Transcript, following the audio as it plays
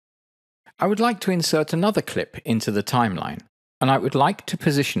I would like to insert another clip into the timeline, and I would like to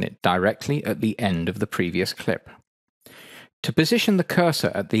position it directly at the end of the previous clip. To position the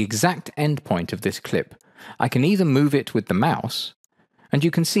cursor at the exact end point of this clip, I can either move it with the mouse, and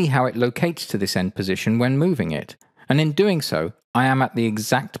you can see how it locates to this end position when moving it, and in doing so, I am at the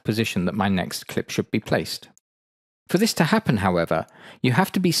exact position that my next clip should be placed. For this to happen, however, you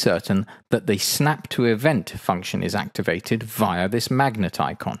have to be certain that the Snap to Event function is activated via this magnet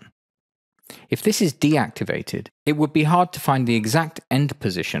icon. If this is deactivated, it would be hard to find the exact end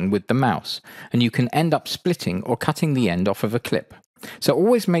position with the mouse, and you can end up splitting or cutting the end off of a clip. So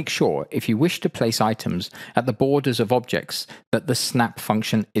always make sure, if you wish to place items at the borders of objects, that the Snap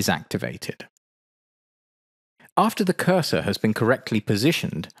function is activated. After the cursor has been correctly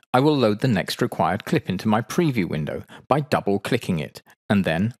positioned, I will load the next required clip into my preview window by double-clicking it, and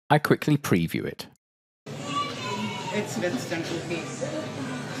then I quickly preview it. It's Winston cookies.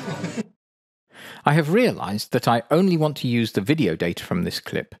 I have realized that I only want to use the video data from this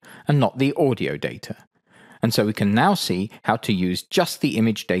clip and not the audio data, and so we can now see how to use just the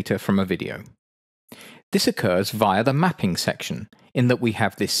image data from a video. This occurs via the mapping section, in that we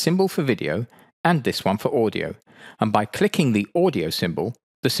have this symbol for video and this one for audio, and by clicking the audio symbol,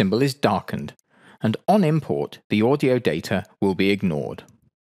 the symbol is darkened, and on import the audio data will be ignored.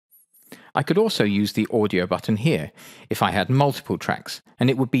 I could also use the audio button here if I had multiple tracks, and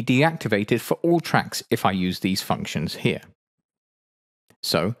it would be deactivated for all tracks if I use these functions here.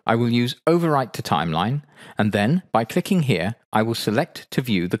 So I will use Overwrite to Timeline, and then by clicking here I will select to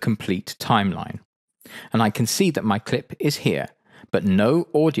view the complete timeline. And I can see that my clip is here, but no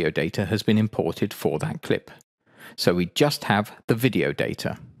audio data has been imported for that clip. So we just have the video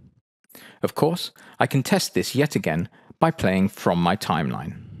data. Of course, I can test this yet again by playing from my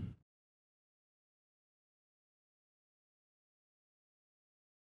timeline.